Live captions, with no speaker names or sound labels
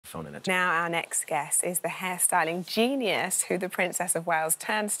phone in it. Now our next guest is the hairstyling genius who the Princess of Wales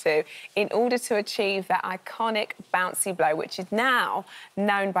turns to in order to achieve that iconic bouncy blow, which is now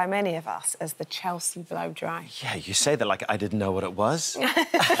known by many of us as the Chelsea blow dry. Yeah, you say that like I didn't know what it was.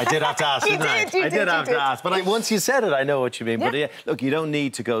 I did have to ask, didn't I? I did have to ask. But once you said it, I know what you mean. Yeah. But look, you don't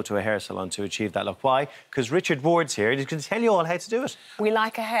need to go to a hair salon to achieve that look. Why? Because Richard Ward's here. He's going to tell you all how to do it. We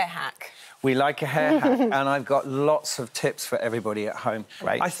like a hair hack. We like a hair hack, and I've got lots of tips for everybody at home.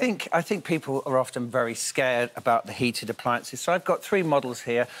 Right. I think people are often very scared about the heated appliances. So I've got 3 models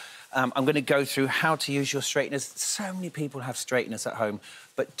here. I'm going to go through how to use your straighteners. So many people have straighteners at home,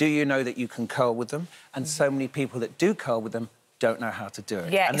 but do you know that you can curl with them? And so many people that do curl with them don't know how to do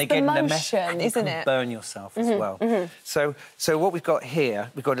it. Yeah, and they it's the get motion, in a mess, and isn't you can it? burn yourself as well. So what we've got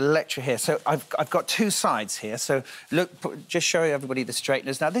here, we've got electric here. So I've got 2 sides here. So look, just show everybody the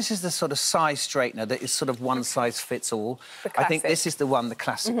straighteners. Now this is the sort of size straightener that is sort of one size fits all. I think this is the one, the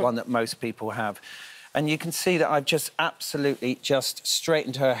classic one that most people have. And you can see that I've just absolutely just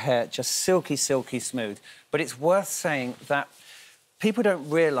straightened her hair, just silky, silky smooth. But it's worth saying that people don't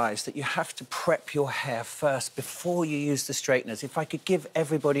realise that you have to prep your hair first before you use the straighteners. If I could give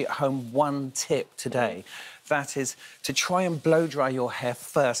everybody at home one tip today, that is to try and blow dry your hair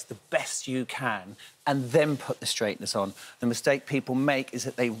first the best you can and then put the straighteners on. The mistake people make is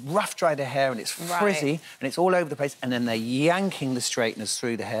that they rough dry their hair and it's frizzy and it's all over the place, and then they're yanking the straighteners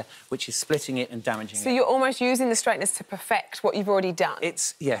through the hair, which is splitting it and damaging it. So you're almost using the straighteners to perfect what you've already done?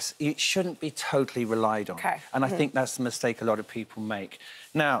 Yes, it shouldn't be totally relied on. Okay. And I think that's the mistake a lot of people make.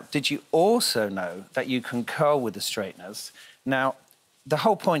 Now, did you also know that you can curl with the straighteners? Now, the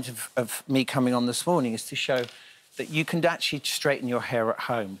whole point of me coming on this morning is to show that you can actually straighten your hair at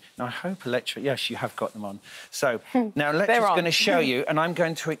home. Now, I hope Electra... Yes, you have got them on. So, now Electra's going to show you, and I'm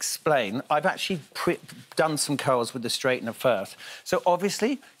going to explain. I've actually done some curls with the straightener first. So,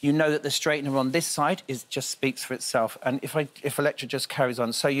 obviously, you know that the straightener on this side just speaks for itself. And if Electra just carries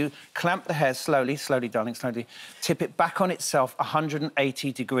on... So, you clamp the hair slowly, darling, slowly. Tip it back on itself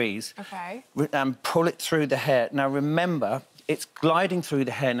 180 degrees. OK. And pull it through the hair. Now, remember... It's gliding through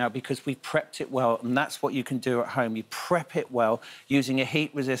the hair now because we've prepped it well, and that's what you can do at home. You prep it well using a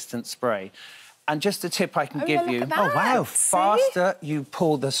heat-resistant spray. And just a tip I can give you... Oh, wow. Faster you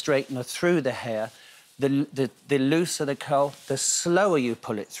pull the straightener through the hair, the looser the curl, the slower you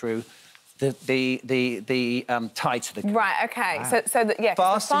pull it through, the tighter the curl. Right, OK. Wow. So yeah,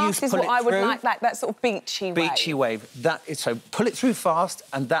 faster the fast is what I would like that sort of beachy wave. Beachy wave. So pull it through fast,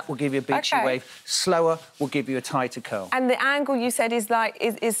 and that will give you a beachy wave. Slower will give you a tighter curl. And the angle you said is like,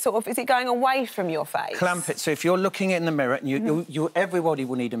 is sort of, is it going away from your face? Clamp it. So if you're looking in the mirror, and everybody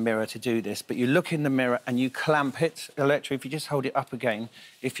will need a mirror to do this, but you look in the mirror and you clamp it. Electra, if you just hold it up again,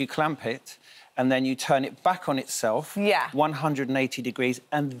 if you clamp it, and then you turn it back on itself, 180 degrees,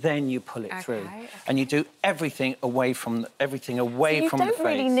 and then you pull it through. And you do everything away from the face. You don't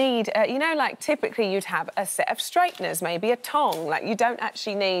really need, you know, like, typically you'd have a set of straighteners, maybe a tong. Like, you don't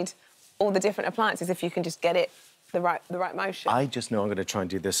actually need all the different appliances if you can just get it the right motion. I just know I'm going to try and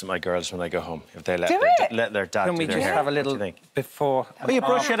do this with my girls when I go home. If they let their dad Can do we their just hair. have a little before... Well, you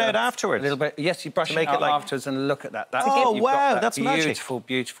brush it out afterwards. A little bit. Yes, you brush it out afterwards, and look at that. Oh, wow, that's magic. Beautiful,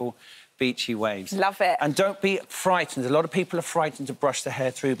 beautiful... beachy waves. Love it. And don't be frightened. A lot of people are frightened to brush the hair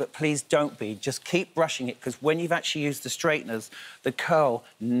through, but please don't be. Just keep brushing it, because when you've actually used the straighteners, the curl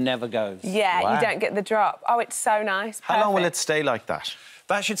never goes. Yeah, you don't get the drop. Oh, it's so nice. Perfect. How long will it stay like that?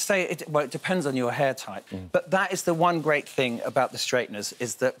 That should stay... Well, it depends on your hair type. But that is the one great thing about the straighteners,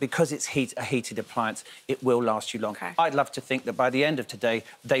 is that because it's a heated appliance, it will last you long. I'd love to think that by the end of today,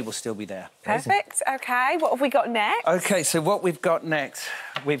 they will still be there. Perfect. OK, what have we got next? OK, so what we've got next,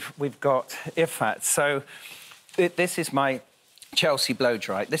 we've got Ifat. So this is my Chelsea blow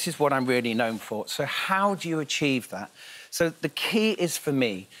dry. This is what I'm really known for. So how do you achieve that? So the key is, for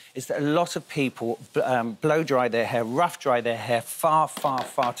me, is that a lot of people blow dry their hair, rough dry their hair far, far,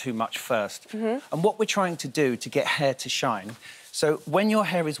 far too much first. And what we're trying to do to get hair to shine, so when your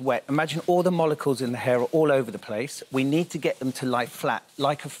hair is wet, imagine all the molecules in the hair are all over the place. We need to get them to lie flat,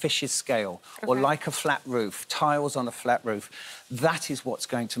 like a fish's scale, or like a flat roof, tiles on a flat roof. That is what's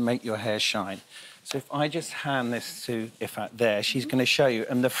going to make your hair shine. So if I just hand this to Ifat there, she's going to show you.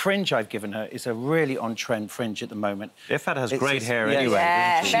 And the fringe I've given her is a really on-trend fringe at the moment. Ifat has great hair anyway.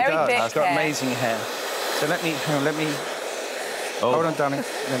 Yeah, she very does. thick She's got hair. amazing hair. So let me... Hold on, darling.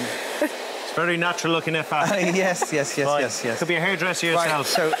 It's very natural looking, Ifat. Yes. Could be a hairdresser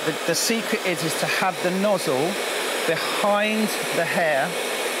yourself. Right, so the secret is to have the nozzle behind the hair,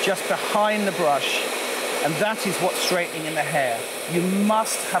 just behind the brush, and that is what's straightening in the hair. You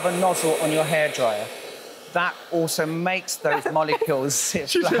must have a nozzle on your hairdryer. that also makes those molecules sit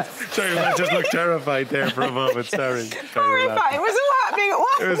flat. Sorry, I just looked terrified there for a moment. Sorry. Horrified. It was all happening at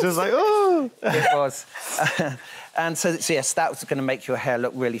once. It was just like, oh. It was. And so yes, that was going to make your hair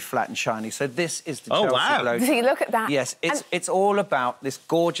look really flat and shiny. So this is the Chelsea Glow. See, look at that. Yes, it's all about this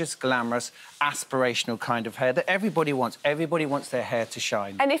gorgeous, glamorous, aspirational kind of hair that everybody wants. Everybody wants their hair to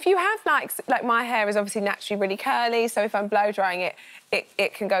shine. And if you have, like my hair is obviously naturally really curly, so if I'm blow drying it,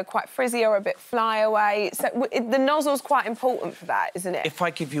 it can go quite frizzy or a bit flyaway. So the nozzle's quite important for that, isn't it? If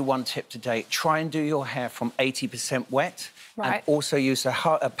I give you one tip today, try and do your hair from 80% wet. Right. And also use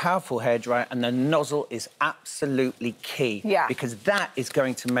a powerful hairdryer, and the nozzle is absolutely key. Yeah. Because that is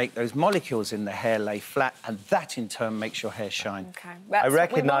going to make those molecules in the hair lay flat, and that in turn makes your hair shine. OK. I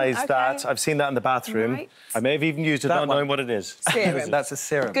recognise that. I've seen that in the bathroom. Right. I may have even used it not knowing what it is. Serum. That's a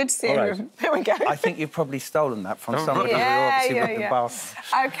serum. Good serum. Right. There we go. I think you've probably stolen that from somebody yeah, with the bath.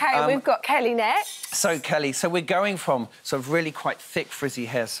 OK, we've got Kelly next. So, Kelly, we're going from sort of really quite thick, frizzy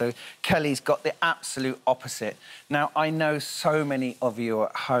hair. So Kelly's got the absolute opposite. Now, I know so many of you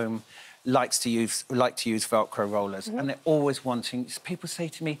at home like to use Velcro rollers, and they're always wanting... People say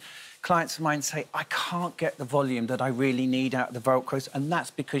to me, clients of mine say, I can't get the volume that I really need out of the Velcros, and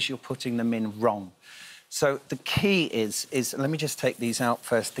that's because you're putting them in wrong. So the key is... Let me just take these out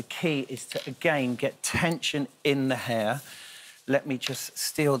first. The key is to, again, get tension in the hair. Let me just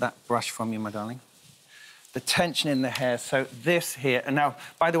steal that brush from you, my darling. The tension in the hair, so this here... And now,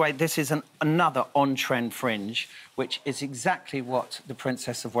 by the way, this is another on-trend fringe, which is exactly what the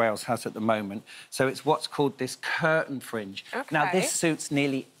Princess of Wales has at the moment. So it's what's called this curtain fringe. OK. Now, this suits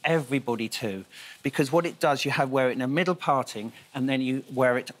nearly everybody too, because what it does, you wear it in a middle parting, and then you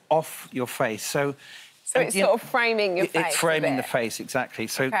wear it off your face. So it's sort of framing your face. It's framing the face, exactly.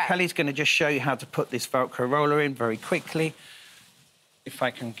 So Kelly's going to just show you how to put this Velcro roller in very quickly. If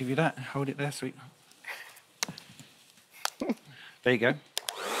I can give you that, hold it there, sweet. There you go.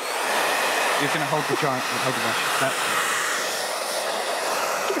 You're going to hold the brush.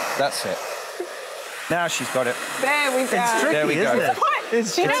 That's it. Now she's got it. There we go. It's tricky, there we go. isn't it?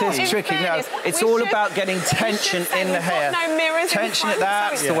 It's tricky. Now, it's all about getting tension in the hair. No mirrors tension,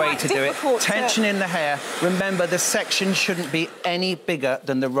 that's the way to do it. Tension in the hair. Remember, the section shouldn't be any bigger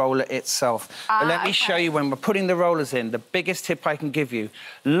than the roller itself. But let me show you when we're putting the rollers in, the biggest tip I can give you,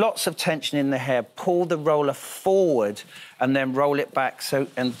 lots of tension in the hair. Pull the roller forward and then roll it back. So,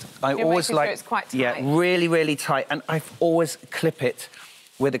 and I always like... Sure it's quite tight. Yeah, really, really tight. And I always clip it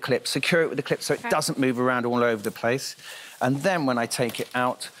with a clip, secure it with a clip so it doesn't move around all over the place. And then when I take it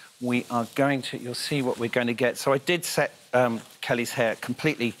out, we are going to... You'll see what we're going to get. So I did set Kelly's hair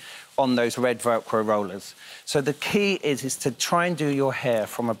completely on those red Velcro rollers. So the key is to try and do your hair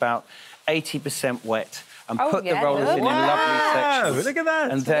from about 80% wet and put the rollers in lovely sections. Look at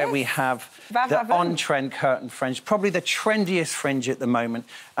that. And there we have the on-trend curtain fringe, probably the trendiest fringe at the moment.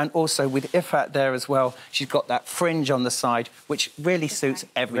 And also with Ifat there as well, she's got that fringe on the side, which really suits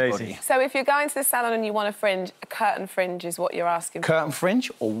everybody. Amazing. So if you're going to the salon and you want a fringe, a curtain fringe is what you're asking for? Curtain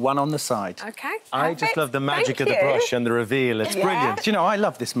fringe or one on the side. OK, I just love the magic of the brush and the reveal. It's brilliant. Do you know, I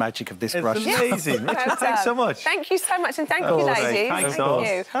love this magic of this brush. It's amazing. Richard, thanks so much. Thank you so much, and thank you, ladies. Thanks,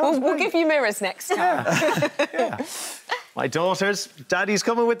 Thank you. We'll give you mirrors next time. Yeah. My daughters, Daddy's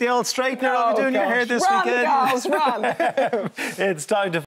coming with the old straightener. I'll be doing your hair this weekend. Run, girls, run. It's time to